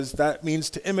that means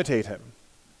to imitate him.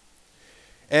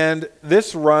 And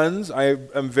this runs, I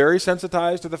am very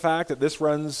sensitized to the fact that this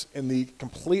runs in the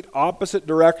complete opposite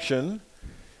direction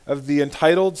of the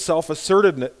entitled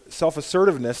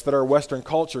self-assertiveness that our Western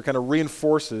culture kind of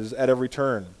reinforces at every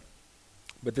turn.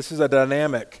 But this is a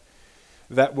dynamic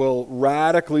that will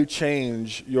radically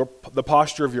change the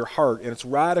posture of your heart, and it's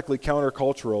radically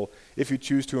countercultural if you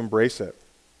choose to embrace it.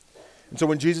 And so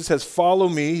when Jesus says, follow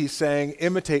me, he's saying,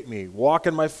 imitate me, walk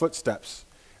in my footsteps.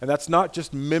 And that's not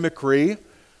just mimicry,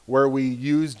 where we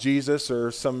use Jesus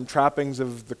or some trappings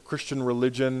of the Christian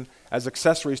religion as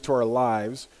accessories to our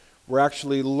lives. We're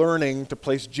actually learning to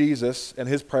place Jesus and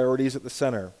his priorities at the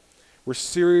center. We're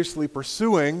seriously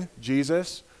pursuing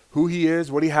Jesus, who he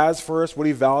is, what he has for us, what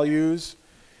he values,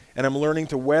 and I'm learning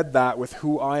to wed that with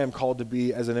who I am called to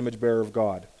be as an image bearer of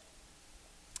God.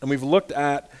 And we've looked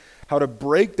at how to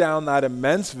break down that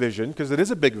immense vision, because it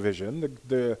is a big vision.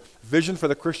 The vision for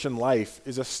the Christian life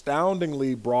is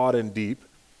astoundingly broad and deep.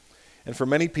 And for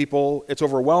many people, it's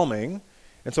overwhelming.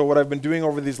 And so what I've been doing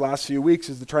over these last few weeks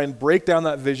is to try and break down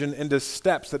that vision into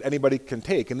steps that anybody can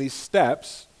take. And these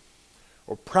steps,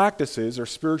 or practices, or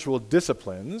spiritual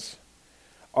disciplines,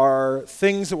 are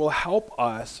things that will help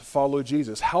us follow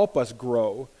Jesus, help us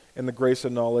grow in the grace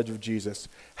and knowledge of Jesus,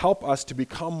 help us to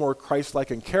become more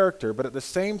Christ-like in character, but at the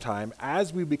same time,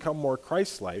 as we become more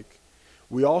Christ-like,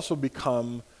 we also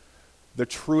become the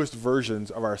truest versions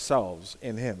of ourselves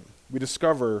in him. We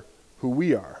discover who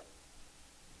we are.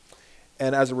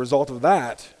 And as a result of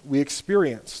that, we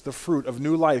experience the fruit of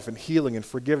new life and healing and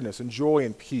forgiveness and joy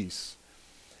and peace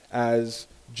as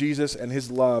Jesus and his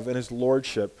love and his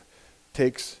lordship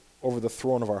takes over the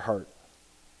throne of our heart.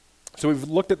 So we've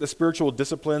looked at the spiritual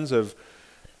disciplines of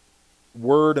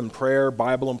word and prayer,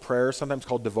 Bible and prayer, sometimes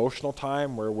called devotional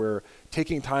time, where we're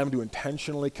taking time to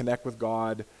intentionally connect with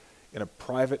God in a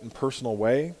private and personal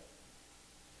way.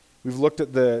 We've looked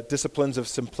at the disciplines of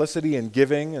simplicity and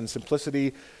giving, and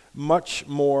simplicity much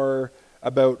more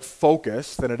about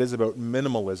focus than it is about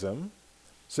minimalism.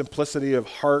 Simplicity of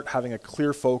heart, having a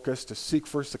clear focus to seek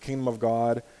first the kingdom of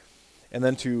God, and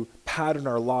then to pattern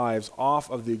our lives off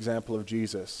of the example of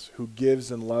Jesus, who gives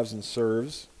and loves and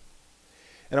serves.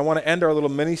 And I want to end our little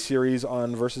mini-series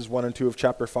on verses 1 and 2 of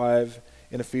chapter 5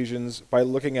 in Ephesians by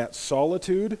looking at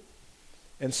solitude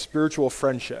and spiritual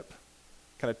friendship,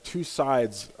 kind of two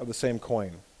sides of the same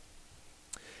coin.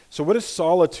 So what is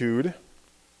solitude,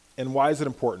 and why is it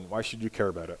important? Why should you care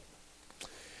about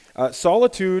it?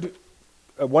 Solitude,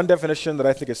 one definition that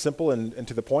I think is simple and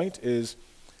to the point is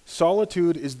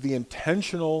solitude is the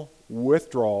intentional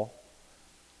withdrawal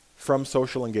from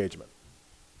social engagement.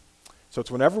 So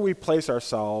it's whenever we place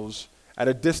ourselves at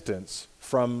a distance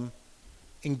from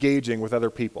engaging with other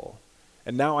people.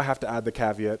 And now I have to add the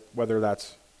caveat, whether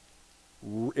that's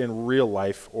in real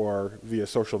life or via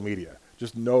social media.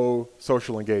 Just no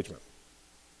social engagement.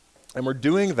 And we're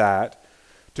doing that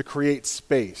to create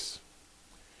space.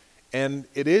 And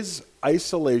it is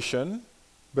isolation,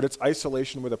 but it's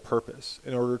isolation with a purpose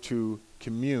in order to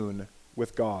commune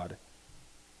with God.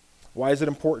 Why is it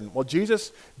important? Well,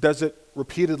 Jesus does it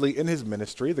repeatedly in his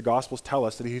ministry. The Gospels tell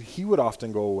us that he would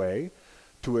often go away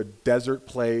to a desert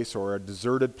place or a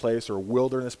deserted place or a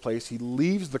wilderness place. He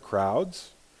leaves the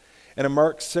crowds. And in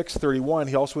Mark 6:31,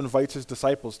 he also invites his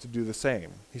disciples to do the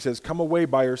same. He says, come away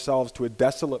by yourselves to a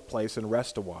desolate place and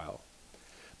rest a while.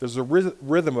 There's a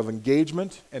rhythm of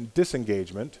engagement and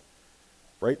disengagement,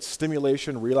 right?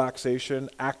 Stimulation, relaxation,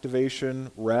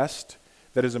 activation, rest,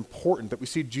 that is important, that we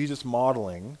see Jesus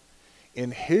modeling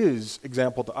in his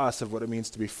example to us of what it means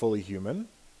to be fully human.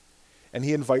 And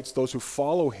he invites those who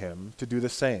follow him to do the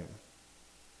same.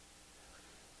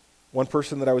 One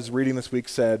person that I was reading this week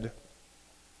said,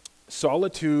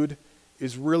 solitude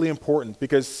is really important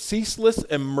because ceaseless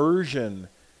immersion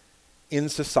in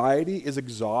society is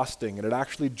exhausting and it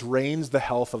actually drains the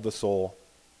health of the soul.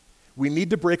 We need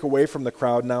to break away from the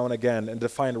crowd now and again and to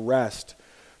find rest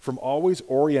from always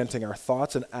orienting our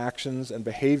thoughts and actions and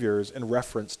behaviors in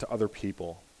reference to other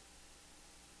people.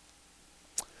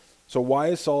 So why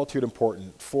is solitude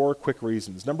important? 4 quick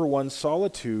reasons. Number 1,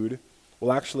 solitude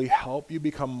will actually help you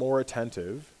become more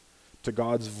attentive to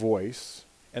God's voice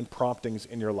and promptings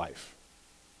in your life.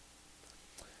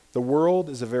 The world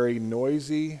is a very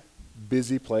noisy,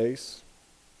 busy place.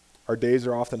 Our days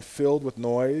are often filled with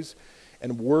noise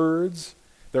and words.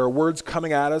 There are words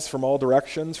coming at us from all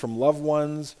directions, from loved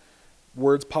ones,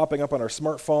 words popping up on our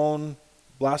smartphone,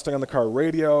 blasting on the car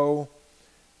radio,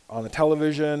 on the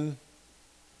television,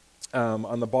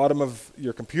 on the bottom of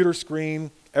your computer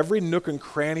screen. Every nook and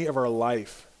cranny of our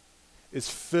life is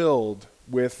filled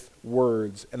with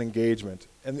words and engagement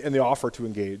and the offer to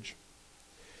engage.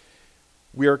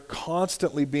 We are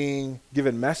constantly being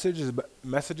given messages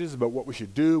about what we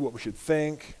should do, what we should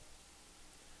think,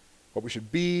 what we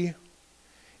should be.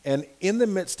 And in the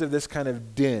midst of this kind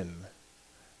of din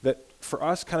that for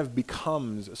us kind of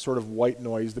becomes a sort of white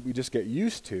noise that we just get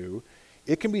used to,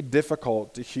 it can be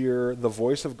difficult to hear the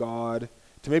voice of God,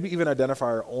 to maybe even identify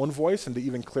our own voice and to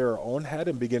even clear our own head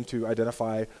and begin to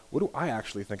identify, what do I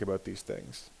actually think about these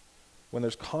things? When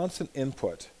there's constant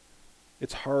input,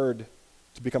 it's hard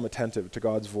to become attentive to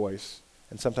God's voice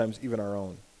and sometimes even our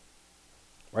own,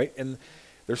 right? And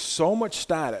there's so much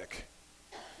static,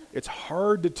 it's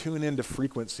hard to tune into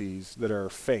frequencies that are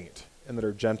faint and that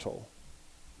are gentle.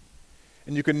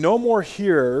 And you can no more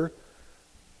hear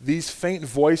these faint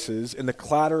voices in the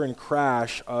clatter and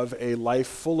crash of a life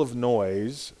full of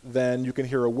noise than you can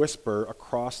hear a whisper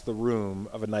across the room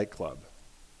of a nightclub.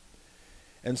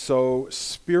 And so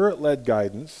spirit-led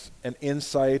guidance and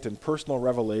insight and personal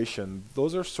revelation,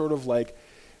 those are sort of like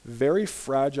very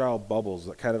fragile bubbles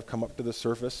that kind of come up to the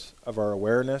surface of our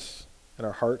awareness and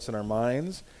our hearts and our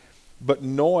minds. But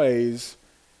noise,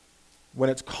 when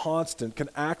it's constant, can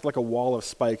act like a wall of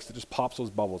spikes that just pops those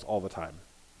bubbles all the time.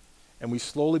 And we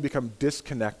slowly become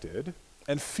disconnected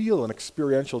and feel an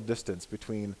experiential distance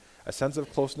between a sense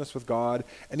of closeness with God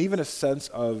and even a sense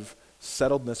of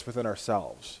settledness within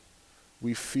ourselves.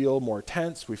 We feel more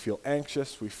tense, we feel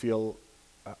anxious, we feel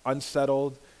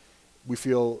unsettled, we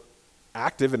feel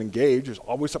active and engaged. There's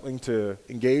always something to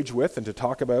engage with and to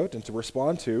talk about and to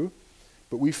respond to,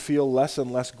 but we feel less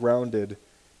and less grounded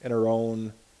in our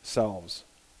own selves.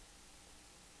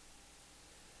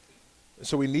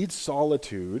 So we need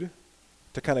solitude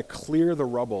to kind of clear the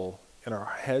rubble in our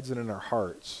heads and in our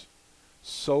hearts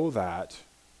so that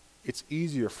it's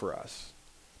easier for us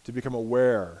to become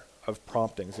aware of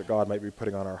promptings that God might be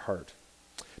putting on our heart.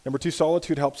 Number 2,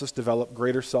 solitude helps us develop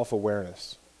greater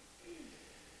self-awareness.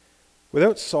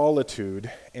 Without solitude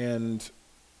and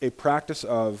a practice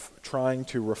of trying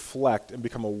to reflect and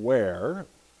become aware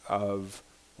of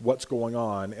what's going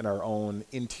on in our own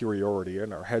interiority,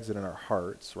 in our heads and in our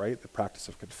hearts, right? The practice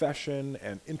of confession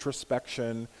and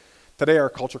introspection. Today our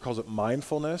culture calls it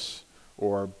mindfulness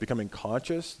or becoming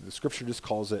conscious. The scripture just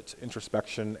calls it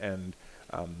introspection and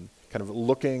kind of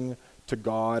looking to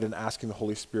God and asking the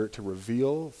Holy Spirit to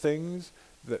reveal things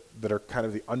that are kind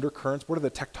of the undercurrents. What are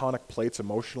the tectonic plates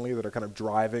emotionally that are kind of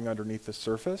driving underneath the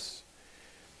surface?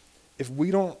 If we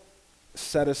don't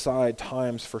set aside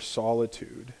times for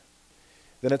solitude,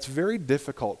 then it's very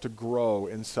difficult to grow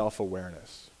in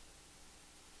self-awareness.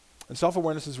 And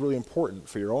self-awareness is really important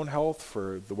for your own health,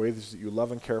 for the ways that you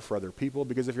love and care for other people,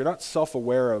 because if you're not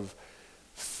self-aware of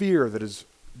fear that is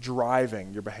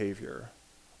driving your behavior,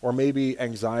 or maybe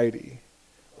anxiety,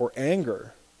 or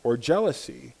anger, or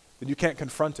jealousy, then you can't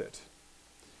confront it.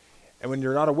 And when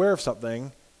you're not aware of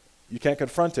something, you can't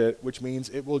confront it, which means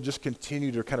it will just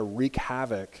continue to kind of wreak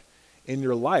havoc in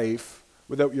your life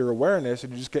without your awareness,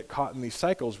 and you just get caught in these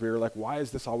cycles where you're like, why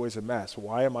is this always a mess?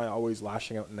 Why am I always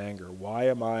lashing out in anger? Why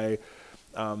am I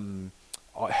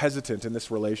hesitant in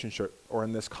this relationship or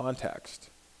in this context?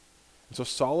 And so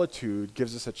solitude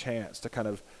gives us a chance to kind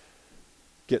of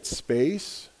get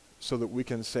space so that we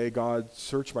can say, God,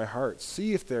 search my heart.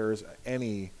 See if there is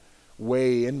any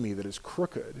way in me that is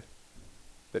crooked,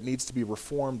 that needs to be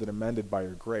reformed and amended by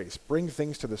your grace. Bring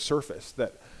things to the surface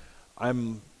that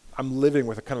I'm living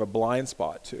with a kind of a blind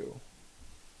spot to.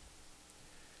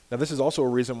 Now, this is also a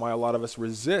reason why a lot of us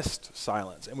resist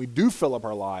silence, and we do fill up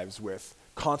our lives with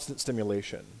constant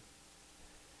stimulation.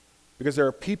 Because there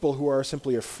are people who are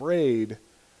simply afraid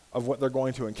of what they're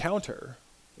going to encounter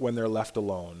when they're left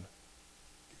alone,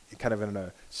 kind of in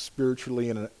a spiritually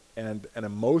and an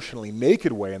emotionally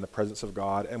naked way in the presence of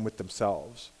God and with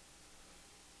themselves.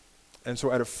 And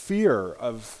so out of fear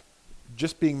of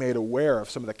just being made aware of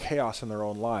some of the chaos in their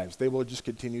own lives, they will just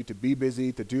continue to be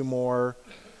busy, to do more,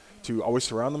 to always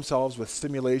surround themselves with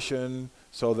stimulation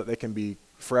so that they can be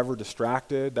forever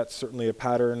distracted. That's certainly a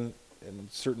pattern in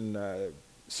certain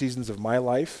seasons of my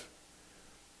life.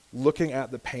 Looking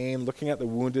at the pain, looking at the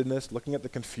woundedness, looking at the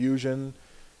confusion,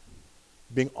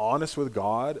 being honest with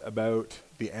God about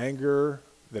the anger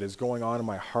that is going on in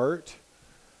my heart,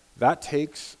 that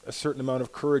takes a certain amount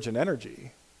of courage and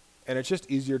energy. And it's just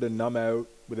easier to numb out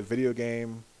with a video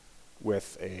game,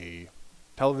 with a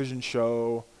television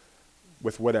show,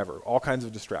 with whatever, all kinds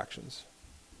of distractions.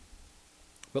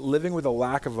 But living with a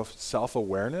lack of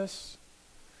self-awareness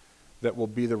that will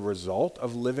be the result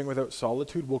of living without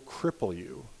solitude will cripple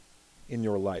you in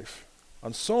your life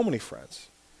on so many fronts,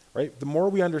 right? The more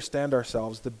we understand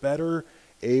ourselves, the better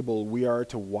able we are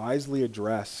to wisely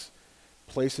address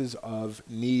places of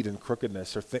need and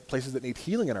crookedness, or places that need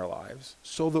healing in our lives,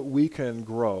 so that we can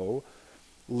grow,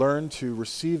 learn to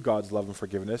receive God's love and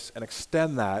forgiveness, and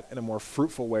extend that in a more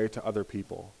fruitful way to other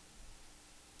people.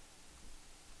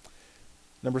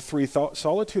 Number 3,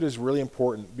 solitude is really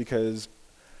important because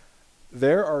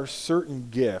there are certain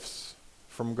gifts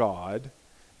from God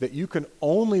that you can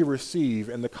only receive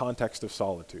in the context of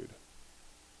solitude.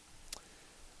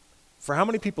 For how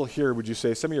many people here would you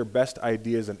say some of your best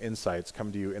ideas and insights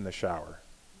come to you in the shower?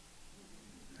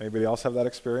 Anybody else have that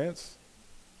experience?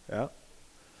 Yeah?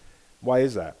 Why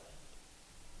is that?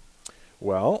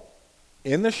 Well,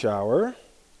 in the shower,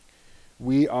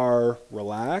 we are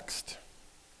relaxed,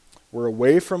 we're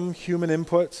away from human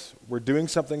inputs, we're doing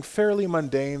something fairly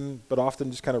mundane, but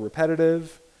often just kind of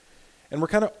repetitive, and we're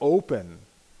kind of open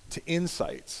to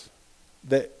insights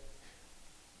that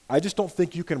I just don't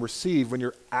think you can receive when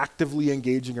you're actively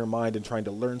engaging your mind and trying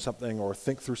to learn something or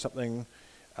think through something.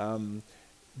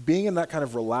 Being in that kind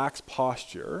of relaxed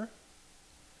posture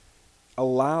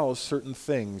allows certain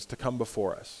things to come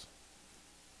before us.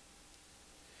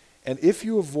 And if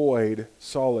you avoid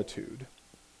solitude,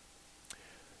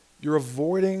 you're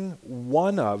avoiding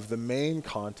one of the main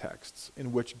contexts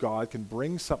in which God can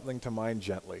bring something to mind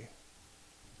gently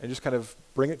and just kind of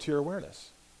bring it to your awareness,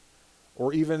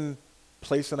 or even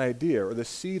place an idea or the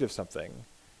seed of something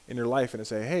in your life and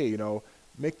say, hey,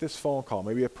 make this phone call.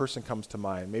 Maybe a person comes to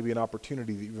mind, maybe an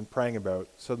opportunity that you've been praying about.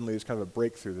 Suddenly there's kind of a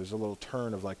breakthrough. There's a little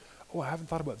turn of like, oh, I haven't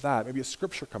thought about that. Maybe a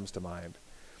scripture comes to mind.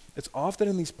 It's often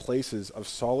in these places of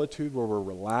solitude where we're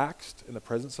relaxed in the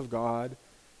presence of God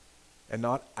and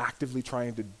not actively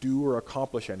trying to do or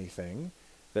accomplish anything,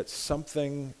 that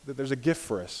there's a gift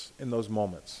for us in those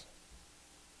moments.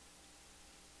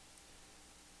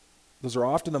 Those are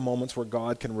often the moments where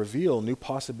God can reveal new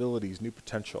possibilities, new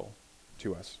potential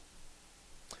to us.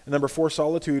 And number 4,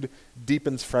 solitude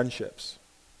deepens friendships.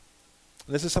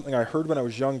 And this is something I heard when I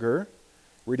was younger,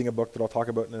 reading a book that I'll talk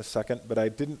about in a second, but I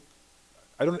didn't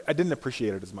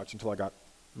appreciate it as much until I got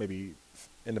maybe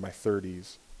into my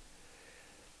 30s.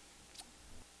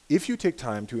 If you take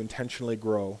time to intentionally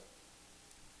grow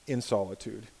in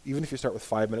solitude, even if you start with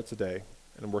 5 minutes a day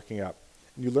and working up,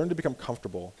 and you learn to become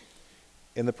comfortable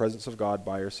in the presence of God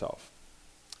by yourself,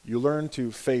 you learn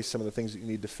to face some of the things that you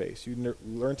need to face. You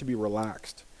learn to be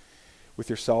relaxed with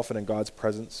yourself and in God's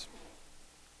presence.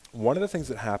 One of the things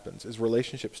that happens is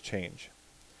relationships change.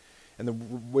 And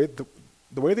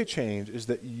the way they change is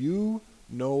that you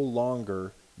no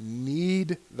longer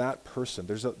need that person.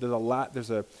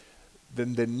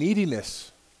 The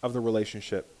neediness of the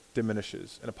relationship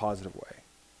diminishes in a positive way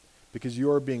because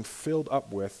you are being filled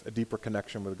up with a deeper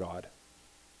connection with God.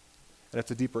 And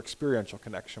it's a deeper experiential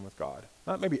connection with God.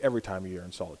 Not maybe every time you're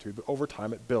in solitude, but over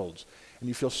time it builds and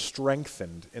you feel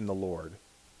strengthened in the Lord.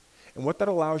 And what that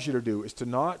allows you to do is to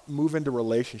not move into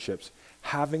relationships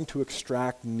having to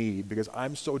extract need because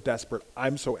I'm so desperate,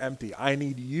 I'm so empty, I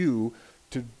need you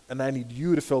to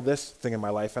fill this thing in my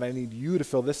life, and I need you to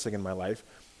fill this thing in my life.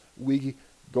 We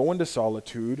go into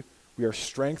solitude, we are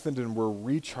strengthened and we're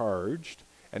recharged,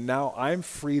 and now I'm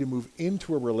free to move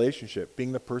into a relationship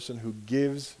being the person who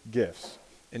gives gifts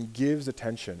and gives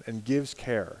attention and gives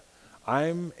care.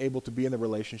 I'm able to be in the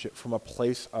relationship from a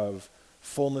place of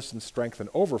fullness and strength and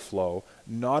overflow,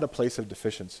 not a place of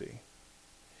deficiency.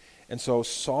 And so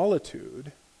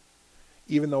solitude,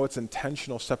 even though it's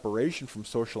intentional separation from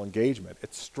social engagement,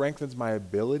 it strengthens my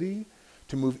ability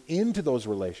to move into those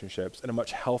relationships in a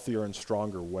much healthier and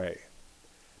stronger way.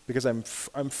 Because I'm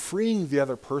freeing the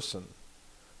other person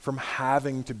from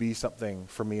having to be something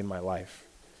for me in my life.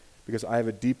 Because I have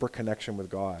a deeper connection with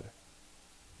God.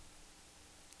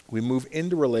 We move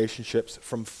into relationships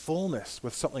from fullness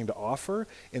with something to offer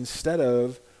instead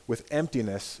of with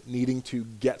emptiness needing to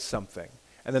get something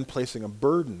and then placing a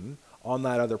burden on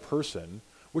that other person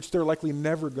which they're likely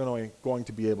never going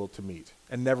to be able to meet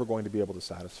and never going to be able to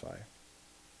satisfy.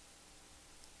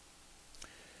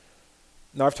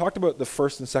 Now, I've talked about the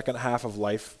first and second half of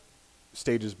life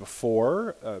stages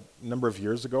before, a number of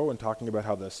years ago, and talking about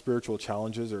how the spiritual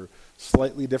challenges are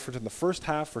slightly different in the first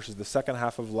half versus the second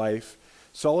half of life.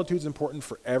 Solitude is important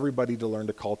for everybody to learn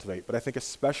to cultivate, but I think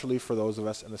especially for those of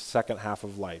us in the second half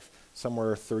of life,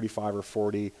 somewhere 35 or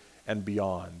 40 and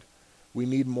beyond. We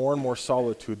need more and more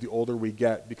solitude the older we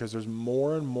get because there's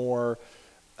more and more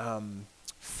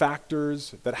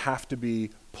factors that have to be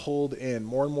pulled in,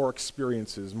 more and more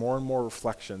experiences, more and more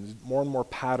reflections, more and more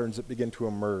patterns that begin to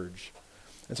emerge.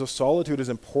 And so solitude is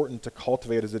important to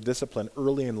cultivate as a discipline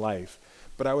early in life,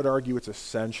 but I would argue it's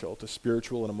essential to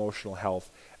spiritual and emotional health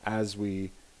as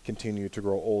we continue to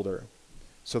grow older.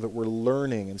 so that we're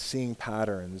learning and seeing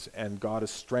patterns, and God is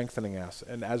strengthening us.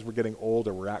 And as we're getting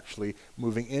older, we're actually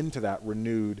moving into that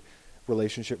renewed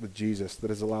relationship with Jesus that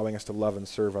is allowing us to love and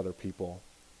serve other people.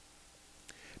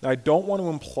 Now, I don't want to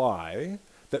imply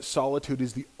that solitude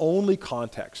is the only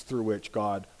context through which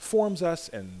God forms us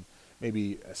and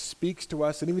maybe speaks to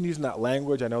us. And even using that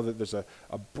language, I know that there's a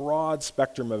broad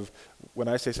spectrum of when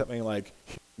I say something like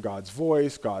God's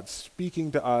voice, God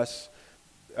speaking to us,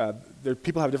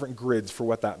 people have different grids for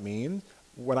what that means.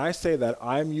 When I say that,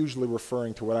 I'm usually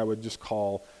referring to what I would just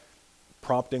call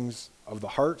promptings of the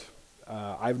heart.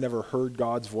 I've never heard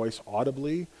God's voice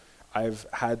audibly. I've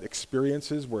had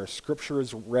experiences where scripture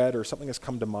is read or something has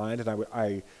come to mind, and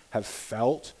I have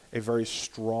felt a very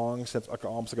strong sense,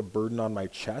 almost like a burden on my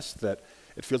chest, that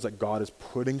it feels like God is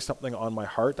putting something on my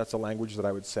heart. That's a language that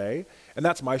I would say. And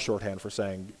that's my shorthand for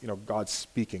saying, God's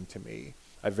speaking to me.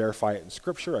 I verify it in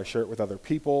scripture. I share it with other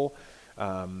people.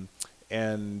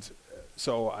 And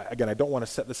so, again, I don't want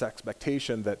to set this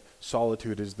expectation that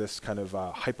solitude is this kind of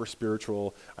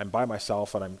hyper-spiritual, I'm by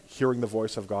myself and I'm hearing the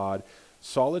voice of God.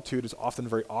 Solitude is often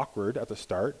very awkward at the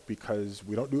start because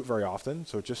we don't do it very often,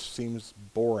 so it just seems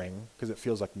boring because it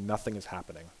feels like nothing is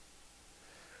happening.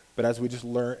 But as we just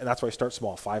learn, and that's why I start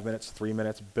small, 5 minutes, 3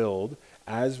 minutes, build.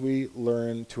 As we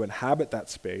learn to inhabit that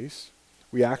space,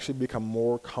 we actually become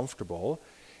more comfortable.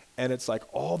 And it's like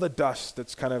all the dust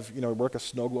that's kind of, we're like a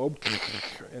snow globe,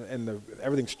 and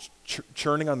everything's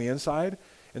churning on the inside.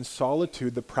 In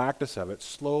solitude, the practice of it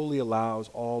slowly allows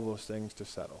all those things to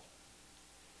settle,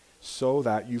 so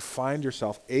that you find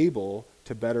yourself able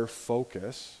to better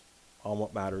focus on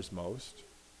what matters most,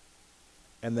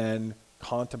 and then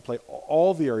contemplate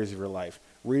all the areas of your life,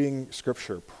 reading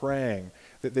scripture, praying,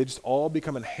 that they just all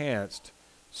become enhanced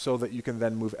so that you can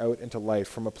then move out into life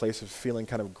from a place of feeling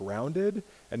kind of grounded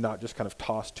and not just kind of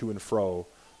tossed to and fro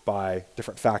by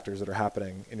different factors that are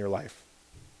happening in your life.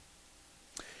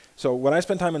 So when I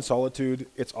spend time in solitude,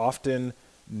 it's often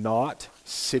not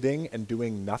sitting and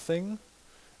doing nothing,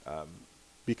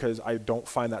 because I don't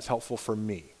find that's helpful for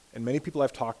me. And many people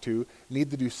I've talked to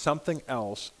need to do something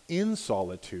else in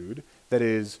solitude that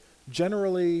is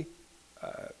generally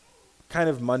kind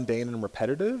of mundane and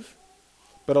repetitive,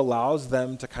 but allows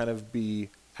them to kind of be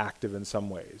active in some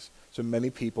ways. So many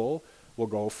people will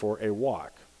go for a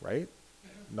walk, right?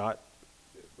 Not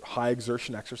high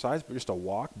exertion exercise, but just a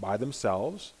walk by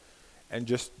themselves and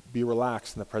just be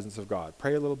relaxed in the presence of God.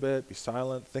 Pray a little bit, be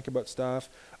silent, think about stuff.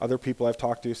 Other people I've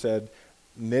talked to said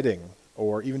knitting,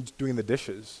 or even just doing the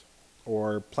dishes,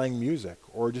 or playing music,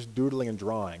 or just doodling and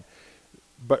drawing.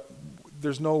 But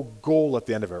there's no goal at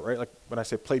the end of it, right? Like when I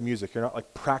say play music, you're not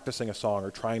like practicing a song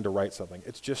or trying to write something.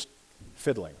 It's just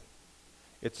fiddling.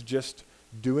 It's just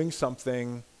doing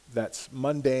something that's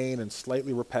mundane and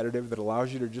slightly repetitive that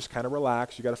allows you to just kind of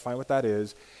relax. You got to find what that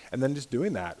is. And then just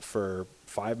doing that for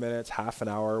 5 minutes, half an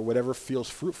hour, whatever feels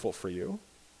fruitful for you.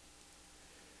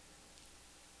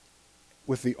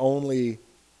 With the only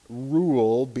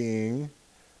rule being,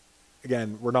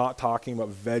 again, we're not talking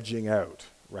about vegging out,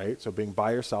 right? So being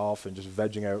by yourself and just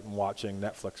vegging out and watching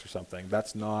Netflix or something.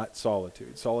 That's not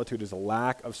solitude. Solitude is a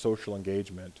lack of social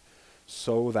engagement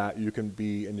so that you can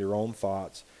be in your own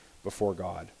thoughts before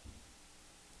God.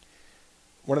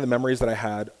 One of the memories that I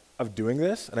had of doing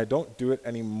this, and I don't do it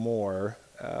anymore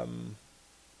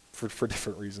for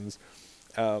different reasons,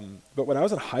 but when I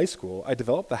was in high school, I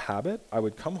developed the habit. I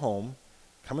would come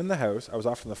in the house. I was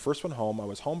often the first one home. I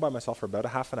was home by myself for about a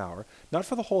half an hour, not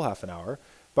for the whole half an hour,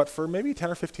 but for maybe 10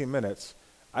 or 15 minutes.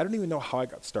 I don't even know how I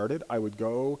got started. I would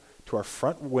go to our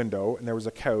front window, and there was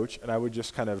a couch, and I would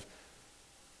just kind of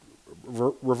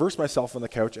reverse myself on the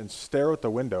couch and stare out the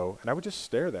window, and I would just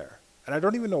stare there. And I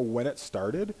don't even know when it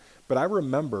started, but I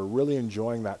remember really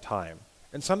enjoying that time.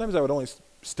 And sometimes I would only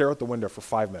stare out the window for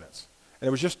 5 minutes.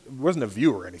 And it wasn't a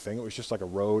view or anything. It was just like a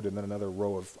road and then another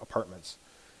row of apartments.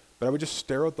 But I would just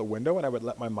stare out the window and I would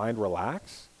let my mind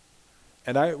relax.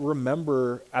 And I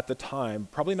remember at the time,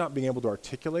 probably not being able to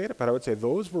articulate it, but I would say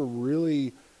those were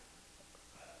really,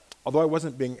 although I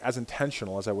wasn't being as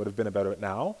intentional as I would have been about it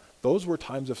now, those were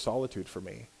times of solitude for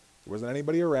me. There wasn't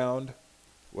anybody around.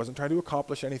 I wasn't trying to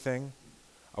accomplish anything.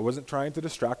 I wasn't trying to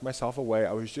distract myself away.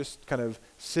 I was just kind of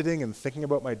sitting and thinking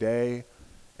about my day.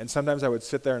 And sometimes I would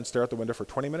sit there and stare out the window for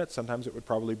 20 minutes. Sometimes it would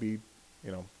probably be,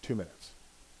 2 minutes.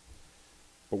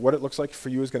 But what it looks like for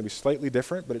you is going to be slightly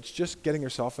different, but it's just getting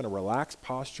yourself in a relaxed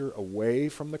posture away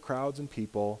from the crowds and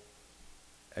people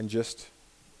and just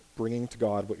bringing to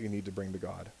God what you need to bring to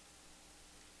God.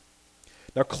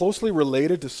 Now, closely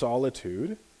related to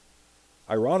solitude,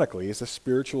 ironically, is the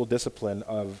spiritual discipline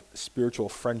of spiritual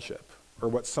friendship, or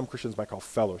what some Christians might call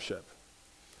fellowship.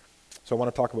 So I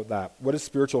want to talk about that. What is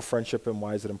spiritual friendship and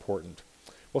why is it important?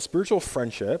 Well, spiritual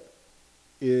friendship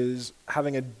is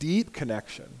having a deep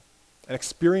connection and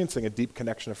experiencing a deep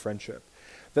connection of friendship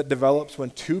that develops when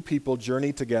two people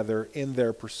journey together in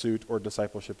their pursuit or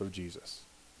discipleship of Jesus.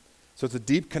 So it's a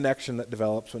deep connection that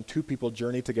develops when two people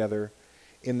journey together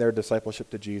in their discipleship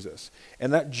to Jesus.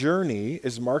 And that journey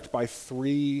is marked by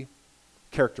three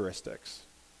characteristics: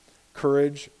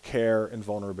 courage, care, and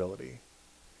vulnerability.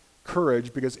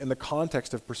 Courage, because in the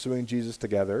context of pursuing Jesus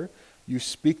together, you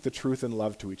speak the truth in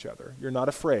love to each other. You're not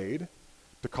afraid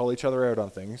to call each other out on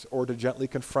things or to gently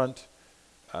confront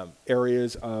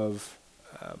areas of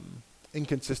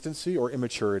inconsistency or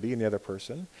immaturity in the other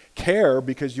person. Care,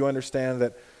 because you understand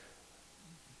that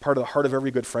part of the heart of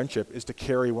every good friendship is to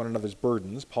carry one another's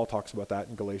burdens. Paul talks about that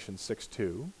in Galatians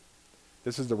 6:2.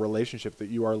 This is the relationship that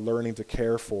you are learning to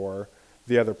care for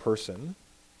the other person.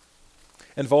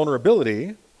 And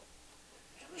vulnerability,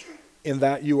 in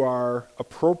that you are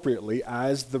appropriately,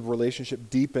 as the relationship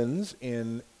deepens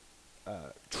in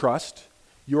trust,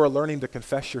 you are learning to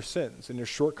confess your sins and your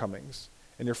shortcomings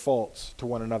and your faults to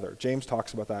one another. James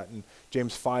talks about that in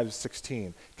James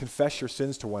 5:16. Confess your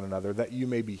sins to one another that you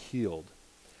may be healed.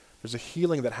 There's a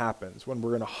healing that happens when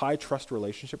we're in a high trust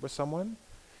relationship with someone,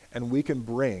 and we can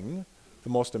bring the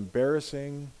most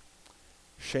embarrassing,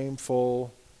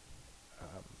 shameful,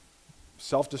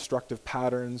 self-destructive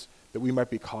patterns that we might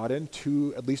be caught in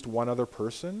to at least one other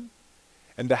person,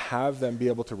 and to have them be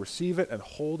able to receive it and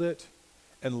hold it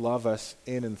and love us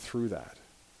in and through that.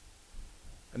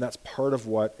 And that's part of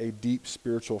what a deep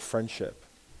spiritual friendship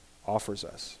offers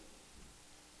us.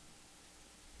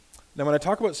 Now, when I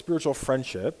talk about spiritual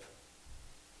friendship,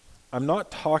 I'm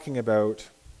not talking about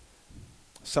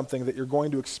something that you're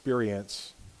going to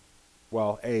experience,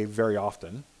 well, A, very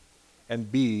often,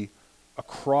 and B,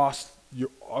 across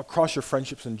your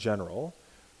friendships in general.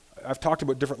 I've talked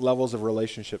about different levels of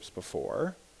relationships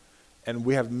before, and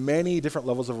we have many different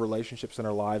levels of relationships in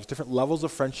our lives, different levels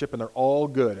of friendship, and they're all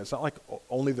good. It's not like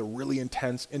only the really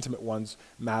intense, intimate ones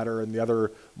matter and the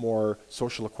other more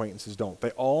social acquaintances don't.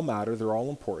 They all matter. They're all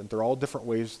important. They're all different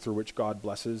ways through which God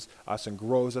blesses us and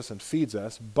grows us and feeds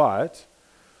us, but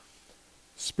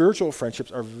spiritual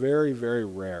friendships are very, very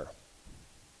rare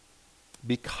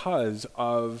because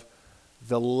of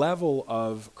the level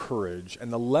of courage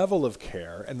and the level of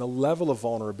care and the level of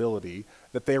vulnerability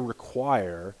that they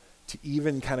require to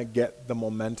even kind of get the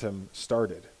momentum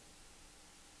started.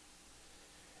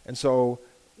 And so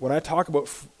when I talk about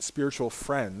spiritual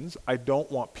friends, I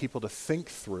don't want people to think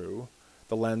through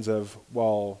the lens of,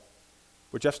 well,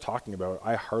 what Jeff's talking about,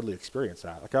 I hardly experience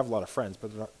that. Like, I have a lot of friends,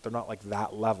 but they're not like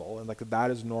that level, and like that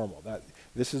is normal.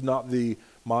 This is not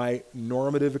my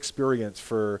normative experience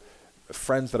for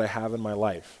friends that I have in my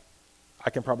life. I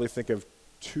can probably think of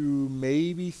 2,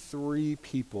 maybe 3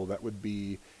 people that would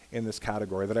be in this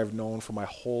category that I've known for my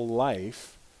whole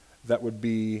life that would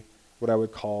be what I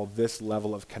would call this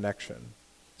level of connection.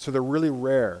 So they're really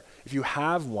rare. If you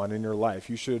have one in your life,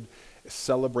 you should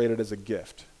celebrate it as a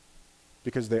gift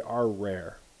because they are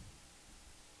rare.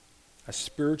 A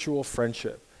spiritual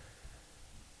friendship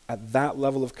at that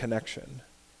level of connection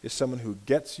is someone who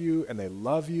gets you and they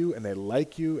love you and they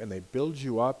like you and they build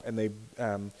you up and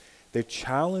they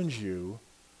challenge you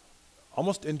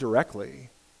almost indirectly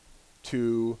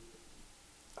to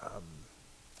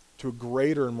a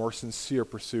greater and more sincere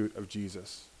pursuit of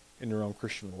Jesus in your own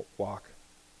Christian walk.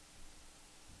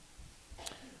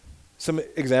 Some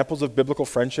examples of biblical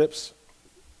friendships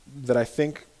that I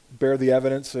think bear the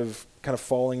evidence of kind of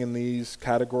falling in these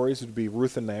categories would be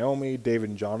Ruth and Naomi, David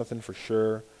and Jonathan for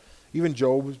sure. Even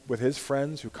Job with his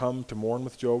friends who come to mourn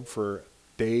with Job for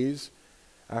days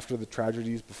after the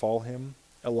tragedies befall him.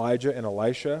 Elijah and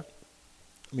Elisha.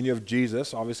 I mean, you have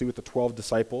Jesus, obviously, with the 12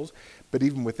 disciples, but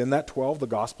even within that 12, the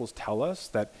Gospels tell us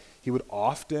that he would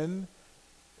often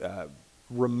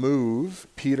remove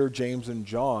Peter, James, and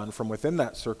John from within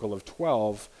that circle of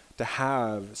 12 to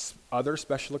have other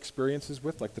special experiences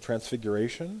with, like the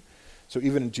Transfiguration. So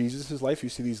even in Jesus' life, you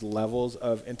see these levels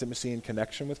of intimacy and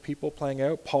connection with people playing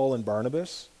out. Paul and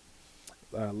Barnabas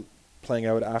playing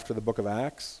out after the book of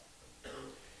Acts.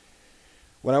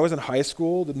 When I was in high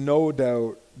school, no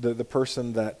doubt the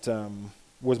person that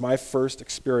was my first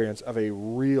experience of a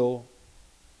real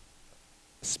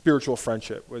spiritual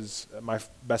friendship was my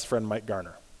best friend, Mike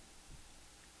Garner.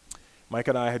 Mike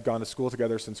and I had gone to school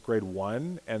together since grade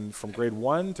 1, and from grade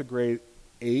 1 to grade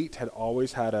 8 had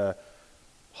always had a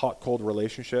hot-cold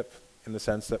relationship in the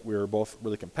sense that we were both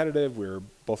really competitive, we were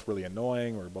both really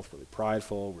annoying, we were both really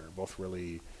prideful, we were both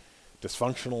really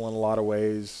dysfunctional in a lot of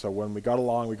ways. So when we got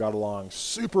along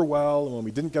super well. And when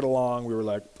we didn't get along, we were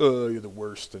like, oh, you're the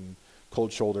worst, and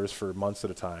cold shoulders for months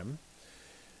at a time.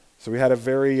 So we had a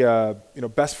very,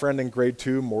 best friend in grade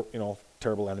 2, more,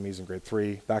 terrible enemies in grade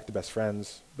 3, back to best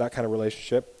friends, that kind of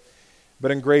relationship.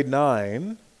 But in grade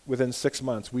 9, within 6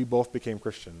 months, we both became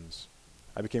Christians.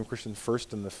 I became Christian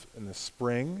first in the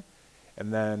spring,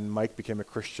 and then Mike became a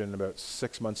Christian about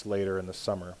 6 months later in the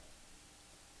summer.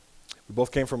 We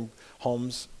both came from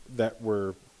homes that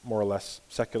were more or less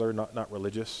secular, not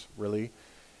religious, really.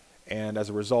 And as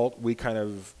a result, we kind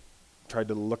of tried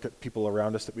to look at people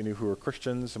around us that we knew who were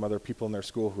Christians, some other people in their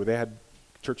school who they had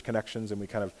church connections, and we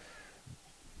kind of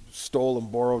stole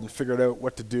and borrowed and figured out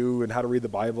what to do and how to read the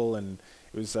Bible. And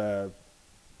it was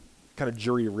kind of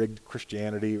jury-rigged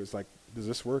Christianity. It was like, does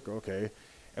this work? Okay.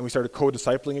 And we started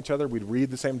co-discipling each other. We'd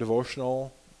read the same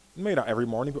devotional, maybe not every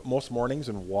morning, but most mornings,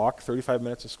 and walk 35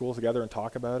 minutes to school together and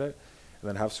talk about it, and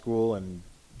then have school and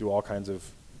do all kinds of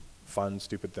fun,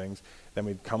 stupid things. Then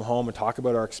we'd come home and talk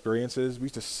about our experiences. We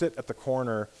used to sit at the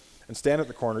corner and stand at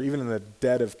the corner, even in the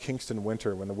dead of Kingston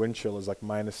winter when the wind chill is like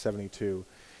minus 72,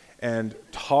 and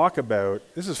talk about,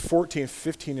 this is 14,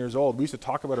 15 years old, we used to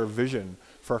talk about our vision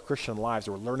for our Christian lives.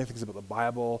 We were learning things about the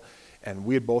Bible, and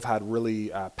we had both had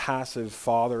really passive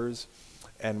fathers,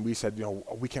 and we said,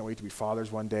 we can't wait to be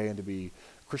fathers one day and to be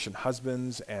Christian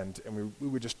husbands, and we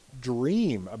would just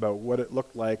dream about what it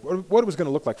looked like, what it was going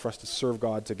to look like for us to serve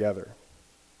God together.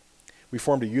 We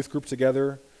formed a youth group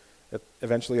together,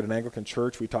 eventually at an Anglican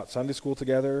church. We taught Sunday school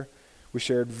together. We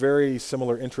shared very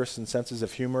similar interests and senses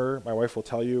of humor. My wife will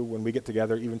tell you, when we get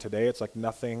together, even today, it's like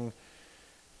nothing,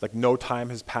 like no time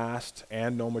has passed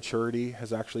and no maturity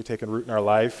has actually taken root in our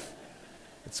life.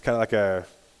 It's kind of like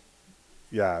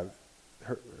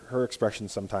her expression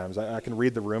sometimes. I can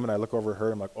read the room and I look over at her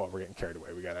and I'm like, oh, we're getting carried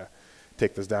away. We got to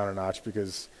take this down a notch,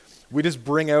 because we just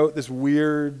bring out this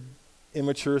weird,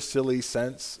 immature, silly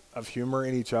sense of humor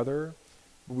in each other.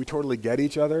 We totally get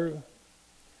each other.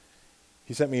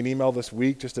 He sent me an email this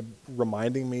week just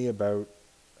reminding me about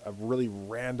a really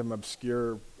random,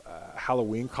 obscure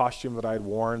Halloween costume that I had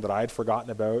worn that I had forgotten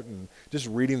about, and just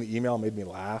reading the email made me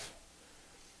laugh.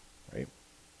 Right?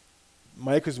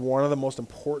 Mike was one of the most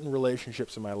important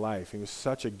relationships in my life. He was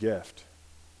such a gift.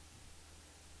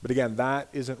 But again, that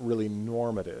isn't really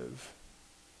normative.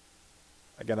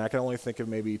 Again, I can only think of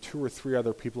maybe 2 or 3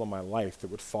 other people in my life that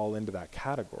would fall into that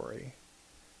category.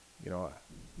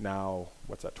 Now,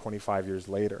 25 years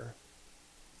later.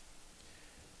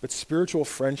 But spiritual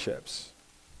friendships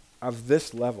of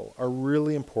this level are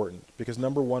really important because,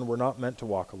 number one, we're not meant to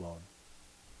walk alone.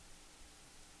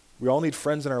 We all need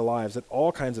friends in our lives at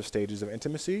all kinds of stages of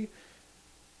intimacy,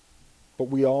 but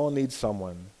we all need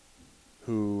someone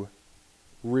who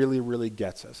really, really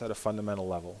gets us at a fundamental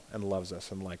level and loves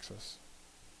us and likes us.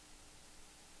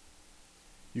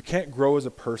 You can't grow as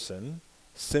a person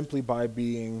simply by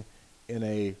being in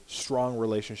a strong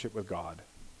relationship with God.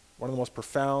 One of the most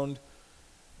profound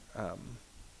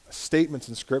statements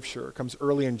in Scripture comes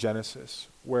early in Genesis,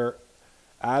 where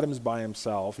Adam's by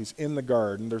himself. He's in the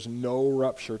garden. There's no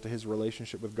rupture to his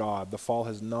relationship with God. The fall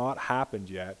has not happened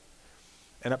yet.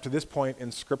 And up to this point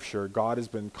in Scripture, God has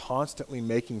been constantly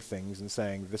making things and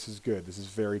saying, this is good, this is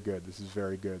very good, this is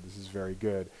very good, this is very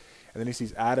good. And then he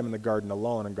sees Adam in the garden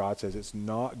alone, and God says, it's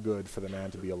not good for the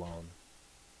man to be alone.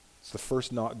 It's the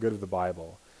first not good of the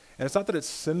Bible. And it's not that it's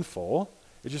sinful,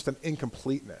 it's just an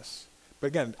incompleteness. But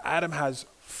again, Adam has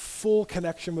full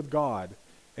connection with God,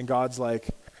 and God's like,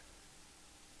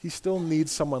 he still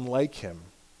needs someone like him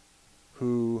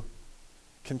who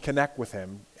can connect with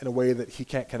him in a way that he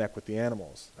can't connect with the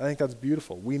animals. I think that's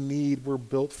beautiful. We're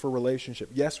built for relationship.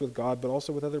 Yes, with God, but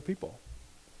also with other people.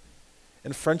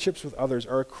 And friendships with others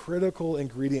are a critical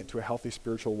ingredient to a healthy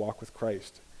spiritual walk with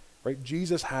Christ. Right?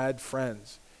 Jesus had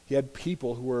friends. He had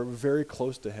people who were very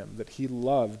close to him that he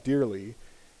loved dearly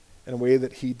in a way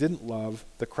that he didn't love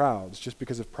the crowds, just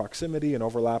because of proximity and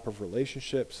overlap of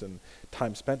relationships and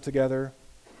time spent together.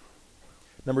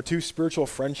 Number 2, spiritual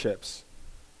friendships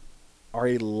are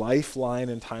a lifeline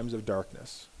in times of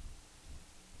darkness.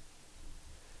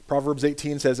 Proverbs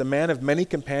 18 says, a man of many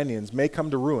companions may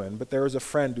come to ruin, but there is a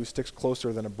friend who sticks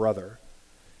closer than a brother.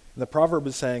 And the proverb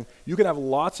is saying, you can have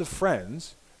lots of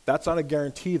friends. That's not a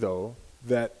guarantee, though,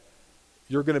 that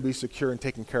you're going to be secure and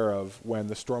taken care of when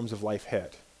the storms of life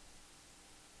hit.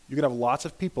 You can have lots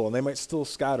of people, and they might still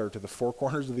scatter to the 4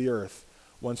 corners of the earth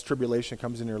once tribulation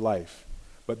comes in your life.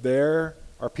 But there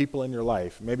are people in your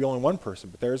life, maybe only one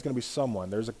person, but there's going to be someone,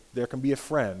 there can be a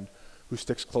friend who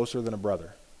sticks closer than a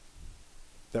brother.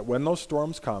 That when those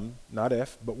storms come, not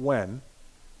if, but when,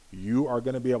 you are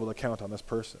going to be able to count on this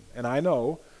person. And I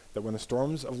know that when the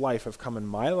storms of life have come in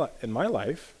my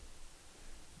life,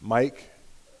 Mike,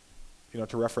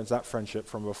 to reference that friendship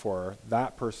from before,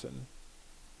 that person,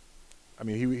 I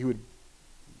mean, he would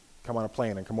come on a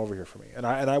plane and come over here for me. And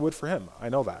I would for him. I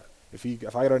know that.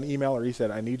 If I got an email or he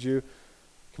said, I need you,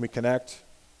 can we connect?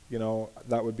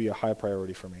 That would be a high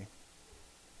priority for me.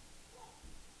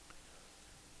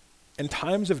 In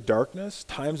times of darkness,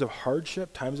 times of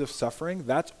hardship, times of suffering,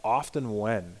 that's often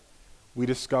when we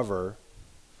discover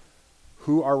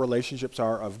who our relationships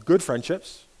are of good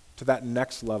friendships to that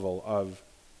next level of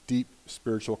deep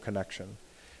spiritual connection.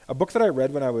 A book that I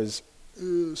read when I was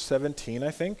 17,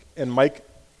 I think, and Mike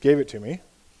gave it to me,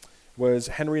 was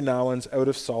Henry Nouwen's Out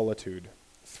of Solitude,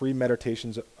 3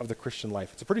 Meditations of the Christian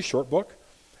Life. It's a pretty short book.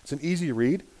 It's an easy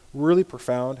read, really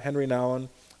profound. Henry Nouwen,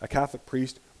 a Catholic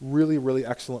priest, really, really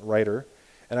excellent writer.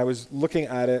 And I was looking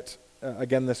at it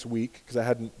again this week because I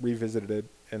hadn't revisited it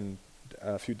in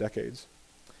a few decades.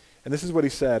 And this is what he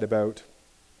said about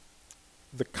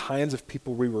the kinds of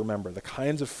people we remember, the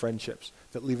kinds of friendships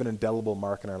that leave an indelible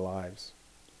mark in our lives.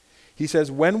 He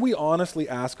says, when we honestly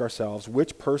ask ourselves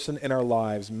which person in our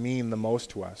lives mean the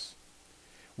most to us,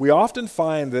 we often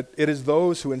find that it is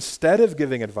those who, instead of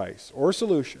giving advice or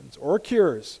solutions or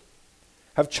cures,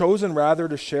 have chosen rather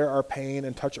to share our pain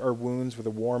and touch our wounds with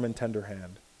a warm and tender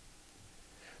hand.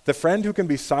 The friend who can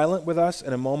be silent with us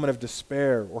in a moment of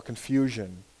despair or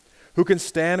confusion, who can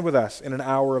stand with us in an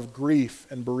hour of grief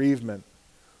and bereavement,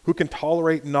 who can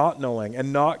tolerate not knowing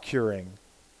and not curing,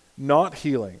 not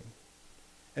healing,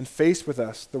 and face with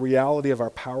us the reality of our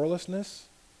powerlessness,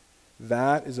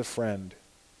 that is a friend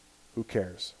who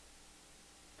cares.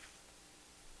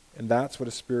 And that's what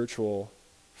a spiritual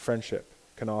friendship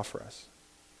can offer us.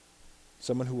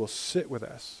 Someone who will sit with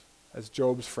us as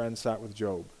Job's friend sat with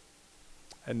Job,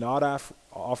 and not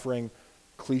offering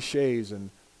cliches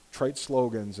and trite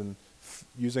slogans and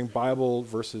using Bible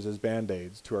verses as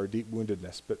Band-Aids to our deep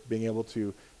woundedness, but being able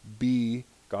to be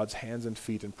God's hands and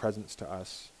feet and presence to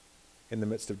us in the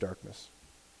midst of darkness.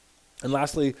 And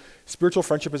lastly, spiritual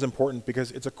friendship is important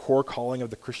because it's a core calling of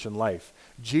the Christian life.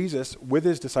 Jesus, with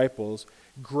his disciples,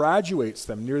 graduates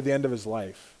them near the end of his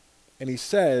life. And he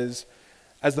says,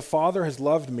 as the Father has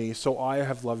loved me, so I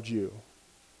have loved you.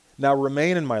 Now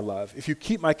remain in my love. If you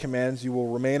keep my commands, you will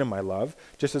remain in my love,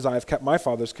 just as I have kept my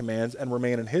Father's commands and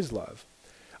remain in his love.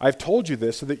 I've told you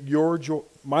this so that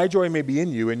my joy may be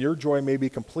in you and your joy may be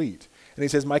complete. And he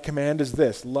says, my command is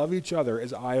this, love each other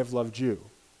as I have loved you.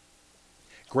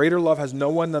 Greater love has no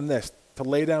one than this, to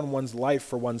lay down one's life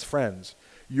for one's friends.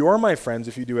 You're my friends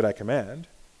if you do what I command.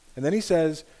 And then he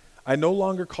says, I no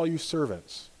longer call you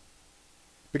servants,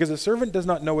 because a servant does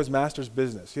not know his master's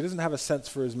business. He doesn't have a sense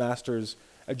for his master's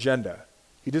agenda.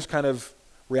 He just kind of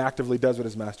reactively does what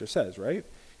his master says, right?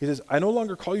 He says, I no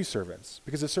longer call you servants,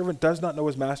 because a servant does not know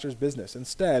his master's business.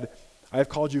 Instead, I have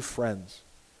called you friends.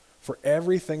 For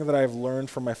everything that I have learned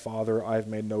from my Father, I have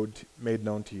made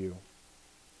known to you.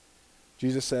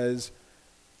 Jesus says,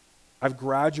 I've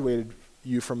graduated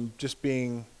you from just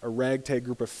being a ragtag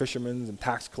group of fishermen and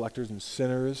tax collectors and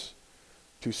sinners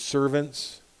to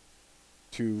servants,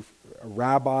 to a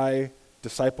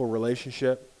rabbi-disciple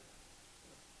relationship.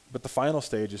 But the final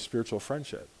stage is spiritual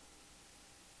friendship,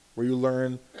 where you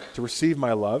learn to receive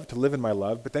my love, to live in my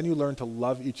love, but then you learn to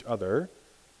love each other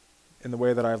in the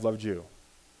way that I have loved you.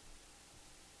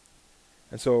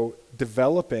 And so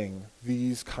developing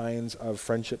these kinds of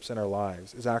friendships in our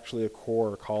lives is actually a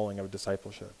core calling of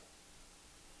discipleship.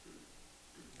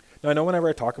 Now, I know whenever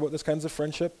I talk about this kinds of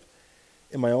friendship,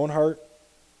 in my own heart,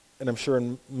 and I'm sure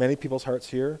in many people's hearts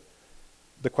here,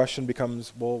 the question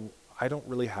becomes, well, I don't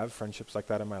really have friendships like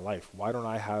that in my life. Why don't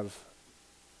I have?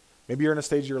 Maybe you're in a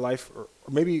stage of your life, or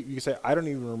maybe you say, I don't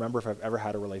even remember if I've ever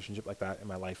had a relationship like that in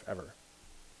my life ever.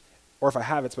 Or if I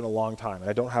have, it's been a long time, and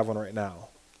I don't have one right now.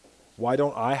 Why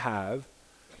don't I have?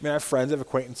 I have friends, I have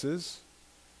acquaintances.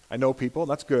 I know people,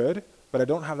 and that's good, but I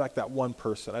don't have like that one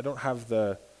person. I don't have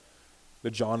the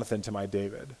Jonathan to my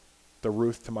David, the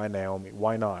Ruth to my Naomi.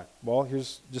 Why not? Well,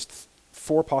 here's just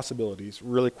 4 possibilities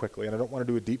really quickly, and I don't want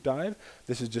to do a deep dive.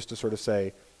 This is just to sort of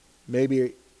say,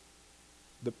 maybe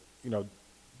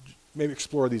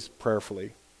explore these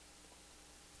prayerfully.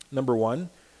 Number 1,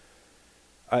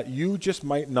 you just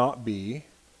might not be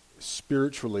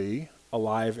spiritually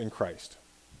alive in Christ.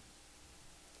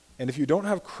 And if you don't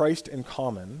have Christ in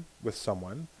common with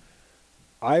someone,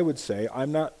 I would say I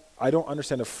don't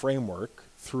understand a framework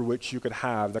through which you could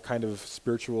have the kind of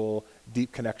spiritual,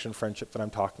 deep connection friendship that I'm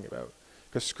talking about.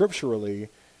 Because scripturally,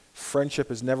 friendship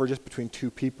is never just between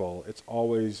 2 people. It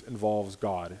always involves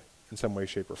God in some way,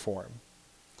 shape, or form.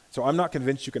 So I'm not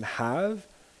convinced you can have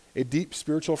a deep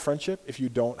spiritual friendship if you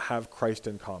don't have Christ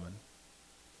in common.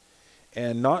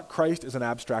 And not Christ as an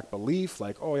abstract belief,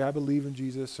 like, oh yeah, I believe in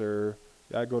Jesus, or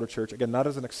yeah, I go to church. Again, not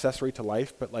as an accessory to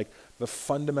life, but like the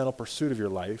fundamental pursuit of your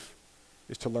life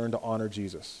is to learn to honor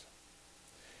Jesus.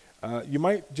 You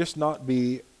might just not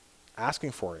be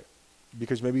asking for it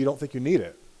because maybe you don't think you need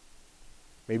it.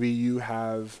 Maybe you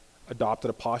have adopted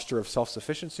a posture of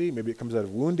self-sufficiency. Maybe it comes out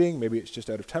of wounding. Maybe it's just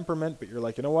out of temperament, but you're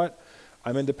like, you know what?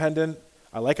 I'm independent.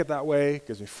 I like it that way. It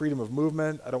gives me freedom of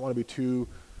movement. I don't want to be too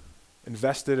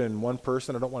invested in one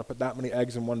person. I don't want to put that many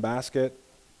eggs in one basket.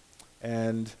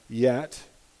 And yet,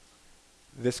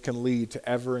 this can lead to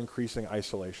ever-increasing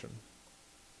isolation.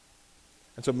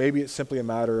 And so maybe it's simply a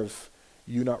matter of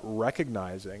you not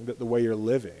recognizing that the way you're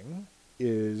living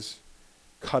is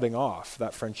cutting off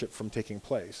that friendship from taking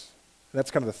place. And that's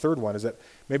kind of the third one, is that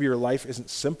maybe your life isn't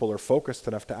simple or focused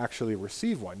enough to actually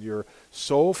receive one. You're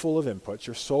so full of inputs,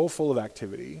 you're so full of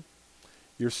activity,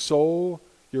 you're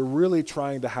really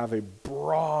trying to have a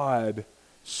broad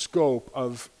scope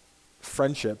of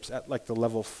friendships at like the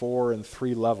level 4 and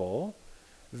 3 level,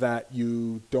 that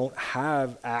you don't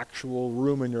have actual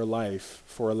room in your life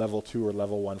for a level 2 or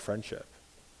level 1 friendship.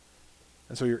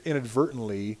 And so you're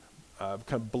inadvertently kind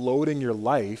of bloating your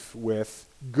life with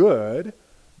good,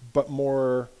 but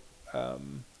more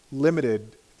limited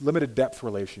depth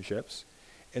relationships,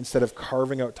 instead of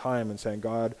carving out time and saying,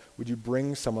 God, would you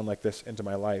bring someone like this into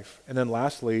my life? And then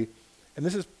lastly, and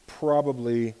this is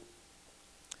probably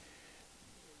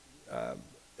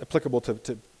applicable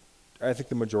to I think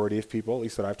the majority of people, at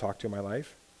least that I've talked to in my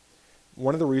life,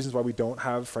 one of the reasons why we don't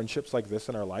have friendships like this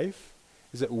in our life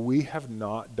is that we have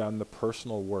not done the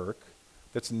personal work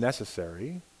that's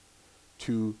necessary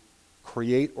to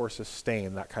create or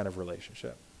sustain that kind of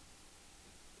relationship.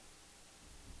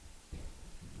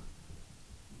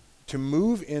 To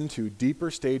move into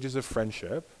deeper stages of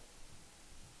friendship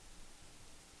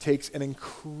takes an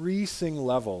increasing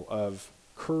level of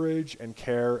courage and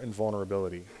care and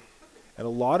vulnerability. And a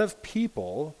lot of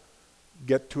people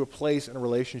get to a place in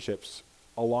relationships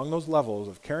along those levels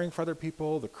of caring for other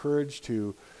people, the courage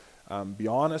to be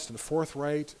honest and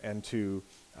forthright, and to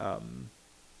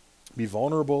be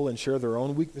vulnerable and share their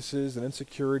own weaknesses and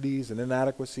insecurities and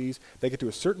inadequacies. They get to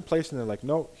a certain place and they're like,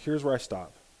 no, here's where I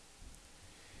stop.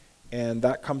 And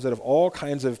that comes out of all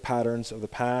kinds of patterns of the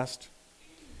past.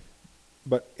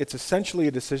 But it's essentially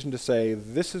a decision to say,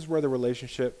 this is where the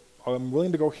relationship, I'm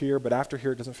willing to go here, but after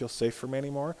here it doesn't feel safe for me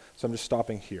anymore, so I'm just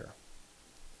stopping here.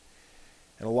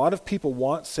 And a lot of people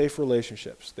want safe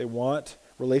relationships. They want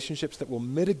relationships that will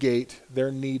mitigate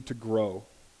their need to grow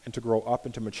and to grow up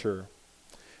and to mature.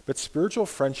 But spiritual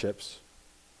friendships,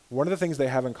 one of the things they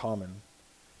have in common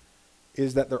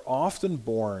is that they're often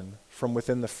born from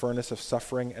within the furnace of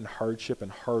suffering and hardship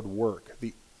and hard work.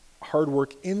 The hard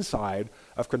work inside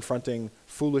of confronting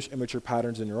foolish, immature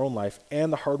patterns in your own life,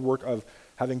 and the hard work of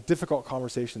having difficult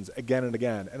conversations again and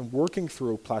again, and working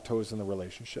through plateaus in the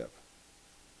relationship.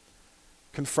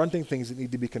 Confronting things that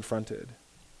need to be confronted.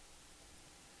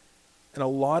 And a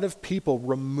lot of people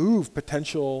remove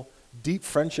potential deep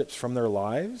friendships from their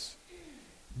lives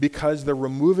because they're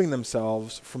removing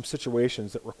themselves from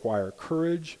situations that require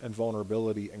courage and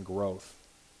vulnerability and growth.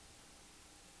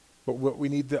 But what we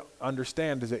need to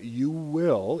understand is that you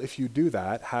will, if you do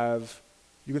that,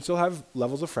 you can still have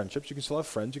levels of friendships, you can still have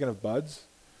friends, you can have buds,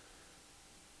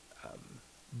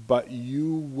 but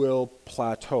you will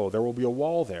plateau. There will be a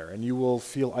wall there, and you will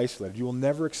feel isolated. You will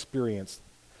never experience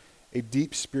a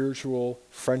deep spiritual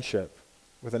friendship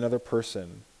with another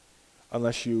person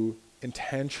unless you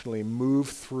intentionally move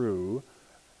through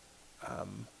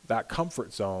that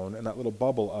comfort zone and that little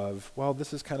bubble of, well,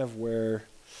 this is kind of where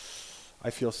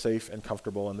I feel safe and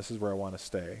comfortable, and this is where I want to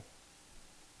stay.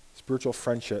 Spiritual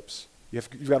friendships, you've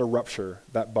got to rupture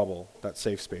that bubble, that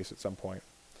safe space at some point.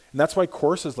 And that's why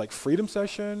courses like Freedom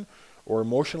Session or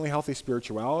Emotionally Healthy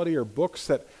Spirituality or books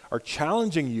that are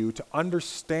challenging you to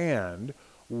understand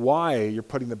why you're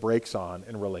putting the brakes on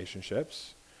in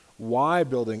relationships, why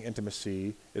building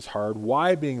intimacy is hard,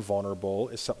 why being vulnerable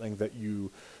is something that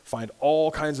you find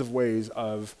all kinds of ways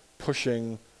of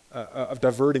pushing, of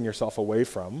diverting yourself away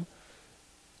from.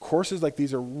 Courses like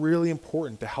these are really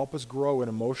important to help us grow in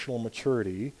emotional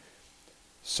maturity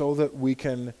so that we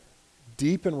can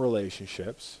deepen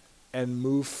relationships and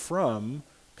move from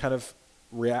kind of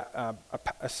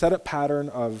a set-up pattern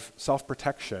of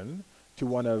self-protection to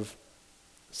one of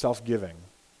self-giving,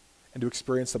 and to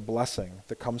experience the blessing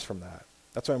that comes from that.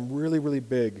 That's why I'm really, really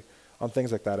big on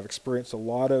things like that. I've experienced a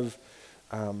lot of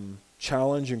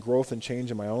challenge and growth and change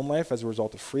in my own life as a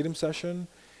result of Freedom Session,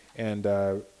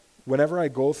 and whenever I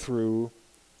go through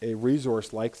a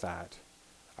resource like that,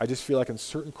 I just feel like in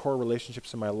certain core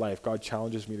relationships in my life, God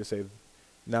challenges me to say,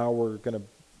 now we're going to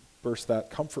burst that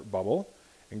comfort bubble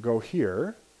and go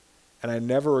here, and I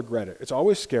never regret it. It's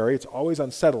always scary, it's always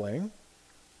unsettling,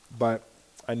 but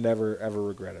I never, ever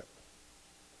regret it.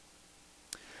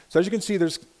 So as you can see,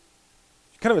 there's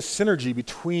kind of a synergy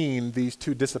between these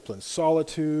two disciplines,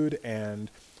 solitude and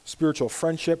spiritual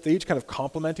friendship. They each kind of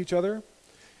complement each other.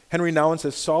 Henry Nouwen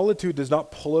says, solitude does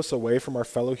not pull us away from our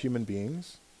fellow human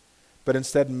beings, but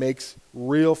instead makes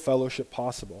real fellowship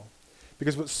possible.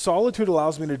 Because what solitude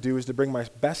allows me to do is to bring my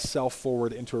best self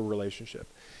forward into a relationship.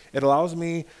 It allows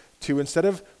me to, instead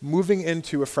of moving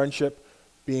into a friendship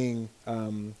being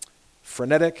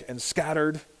frenetic and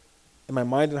scattered, and my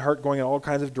mind and heart going in all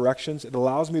kinds of directions, it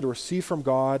allows me to receive from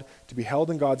God, to be held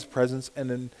in God's presence,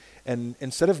 and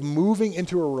instead of moving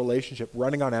into a relationship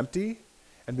running on empty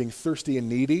and being thirsty and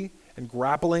needy and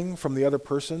grappling from the other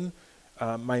person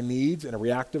my needs in a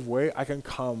reactive way, I can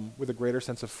come with a greater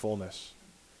sense of fullness.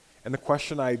 And the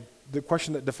question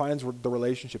that defines the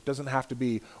relationship doesn't have to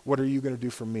be, what are you going to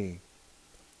do for me?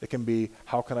 It can be,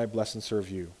 how can I bless and serve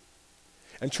you?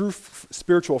 And true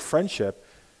spiritual friendship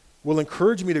will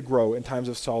encourage me to grow in times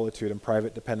of solitude and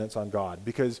private dependence on God,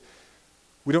 because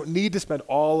we don't need to spend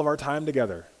all of our time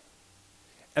together.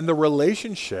 And the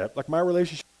relationship, like my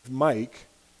relationship with Mike,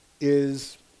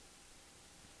 it's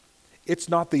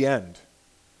not the end.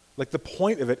 Like the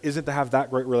point of it isn't to have that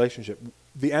great relationship.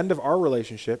 The end of our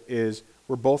relationship is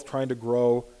we're both trying to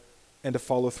grow and to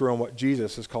follow through on what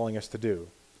Jesus is calling us to do.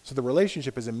 So the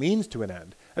relationship is a means to an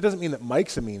end. That doesn't mean that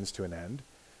Mike's a means to an end,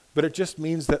 but it just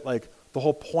means that like the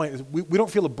whole point is we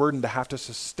don't feel a burden to have to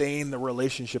sustain the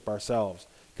relationship ourselves,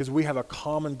 because we have a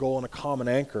common goal and a common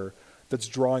anchor that's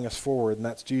drawing us forward, and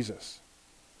that's Jesus.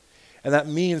 And that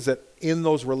means that in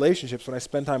those relationships, when I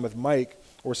spend time with Mike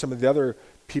or some of the other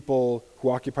people who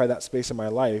occupy that space in my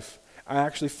life, I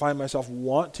actually find myself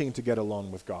wanting to get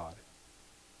alone with God.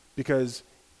 Because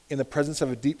in the presence of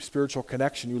a deep spiritual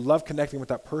connection, you love connecting with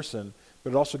that person, but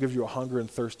it also gives you a hunger and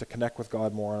thirst to connect with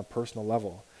God more on a personal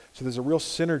level. So there's a real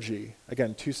synergy,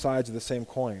 again, two sides of the same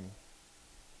coin.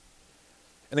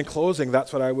 And in closing,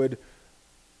 that's what I would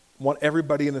want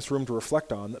everybody in this room to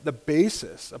reflect on, that the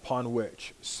basis upon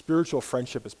which spiritual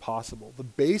friendship is possible, the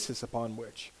basis upon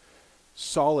which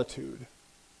solitude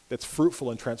that's fruitful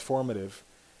and transformative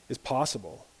is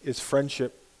possible, is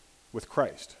friendship with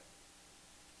Christ.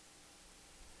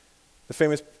 The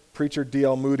famous preacher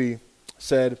D.L. Moody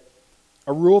said,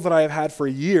 "A rule that I have had for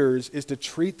years is to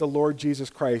treat the Lord Jesus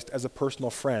Christ as a personal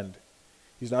friend.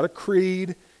 He's not a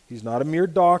creed, he's not a mere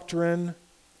doctrine,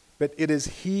 but it is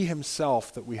he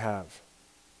himself that we have."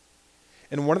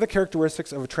 And one of the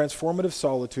characteristics of a transformative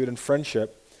solitude and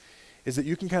friendship is that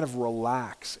you can kind of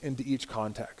relax into each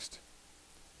context.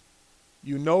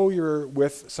 You know you're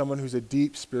with someone who's a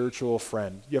deep spiritual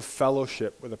friend. You have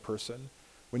fellowship with a person.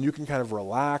 When you can kind of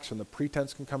relax, when the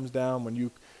pretense comes down, when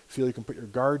you feel you can put your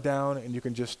guard down and you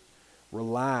can just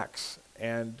relax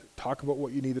and talk about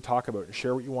what you need to talk about and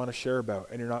share what you want to share about,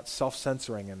 and you're not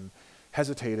self-censoring and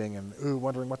hesitating and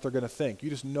wondering what they're going to think. You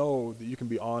just know that you can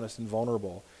be honest and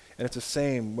vulnerable. And it's the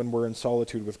same when we're in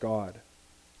solitude with God.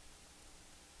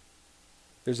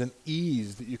 There's an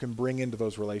ease that you can bring into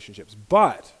those relationships.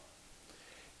 But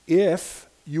if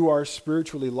you are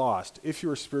spiritually lost, if you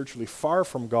are spiritually far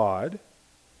from God,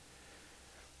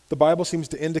 the Bible seems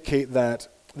to indicate that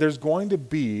there's going to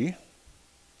be,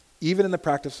 even in the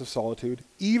practice of solitude,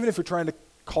 even if you're trying to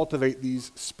cultivate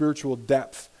these spiritual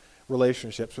depth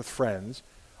relationships with friends,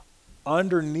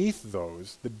 underneath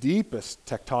those, the deepest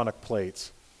tectonic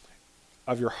plates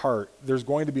of your heart, there's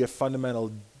going to be a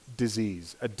fundamental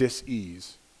disease, a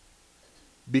dis-ease,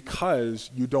 because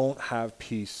you don't have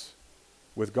peace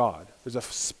with God. There's a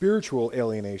spiritual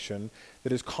alienation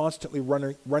that is constantly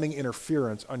running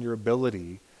interference on your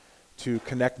ability to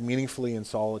connect meaningfully in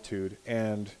solitude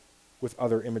and with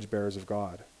other image bearers of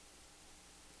God.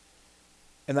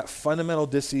 And that fundamental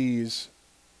dis-ease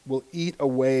will eat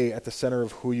away at the center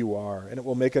of who you are, and it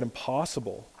will make it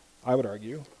impossible, I would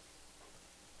argue,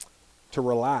 to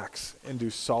relax into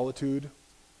solitude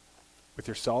with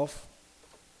yourself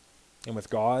and with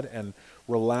God, and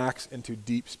relax into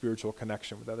deep spiritual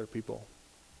connection with other people.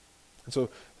 And so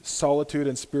solitude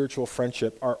and spiritual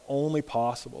friendship are only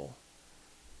possible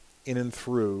in and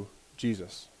through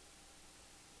Jesus.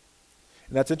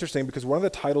 And that's interesting because one of the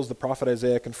titles the prophet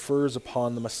Isaiah confers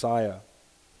upon the Messiah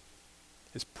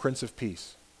is Prince of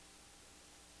Peace.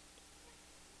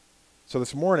 So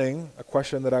this morning, a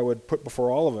question that I would put before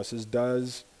all of us is,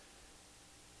 does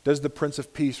the Prince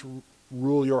of Peace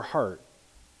rule your heart?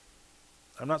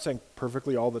 I'm not saying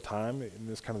perfectly all the time in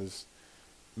this kind of this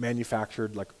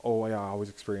manufactured, like, oh, yeah, I always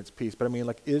experience peace. But I mean,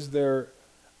 like, is there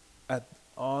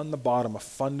on the bottom a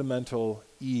fundamental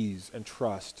ease and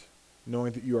trust,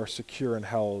 knowing that you are secure and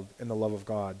held in the love of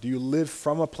God? Do you live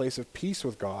from a place of peace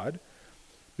with God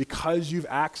because you've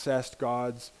accessed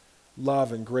God's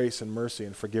love and grace and mercy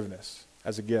and forgiveness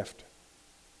as a gift?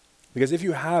 Because if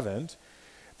you haven't,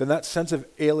 then that sense of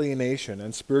alienation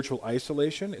and spiritual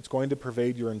isolation, it's going to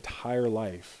pervade your entire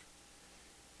life.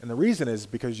 And the reason is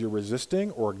because you're resisting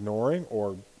or ignoring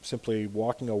or simply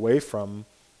walking away from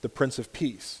the Prince of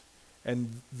Peace.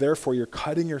 And therefore, you're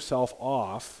cutting yourself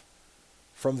off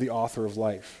from the author of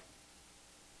life.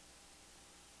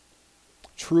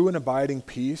 True and abiding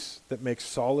peace that makes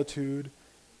solitude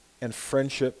and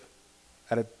friendship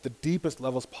at the deepest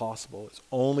levels possible is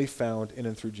only found in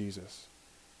and through Jesus.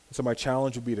 And so my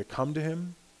challenge would be to come to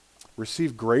him,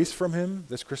 receive grace from him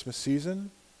this Christmas season,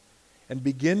 and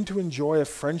begin to enjoy a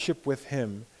friendship with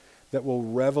him that will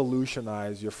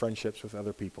revolutionize your friendships with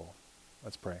other people.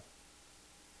 Let's pray.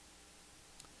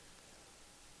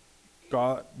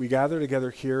 God, we gather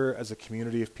together here as a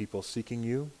community of people seeking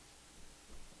you.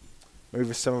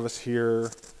 Maybe some of us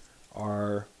here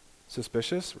are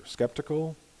suspicious, we're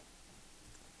skeptical,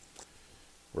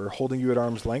 we're holding you at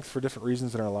arm's length for different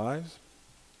reasons in our lives.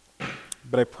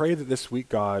 But I pray that this week,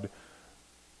 God,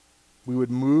 we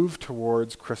would move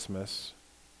towards Christmas,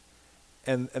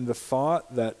 and the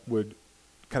thought that would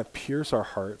kind of pierce our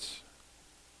hearts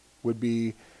would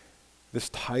be this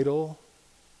title,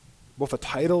 both a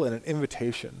title and an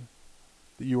invitation,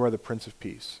 that you are the Prince of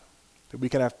Peace, that we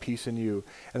can have peace in you.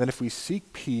 And then if we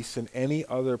seek peace in any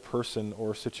other person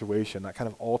or situation, that kind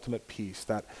of ultimate peace,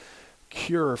 that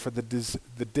cure for the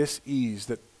dis-ease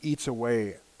that eats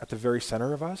away at the very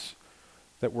center of us,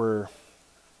 that we're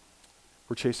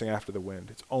chasing after the wind.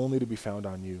 It's only to be found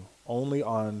on you. Only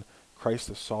on Christ,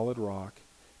 the solid rock,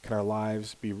 can our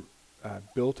lives be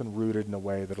built and rooted in a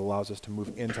way that allows us to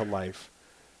move into life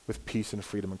with peace and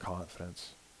freedom and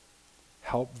confidence.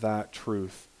 Help that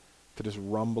truth to just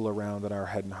rumble around in our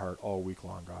head and heart all week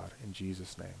long, God. In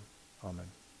Jesus' name,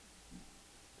 amen.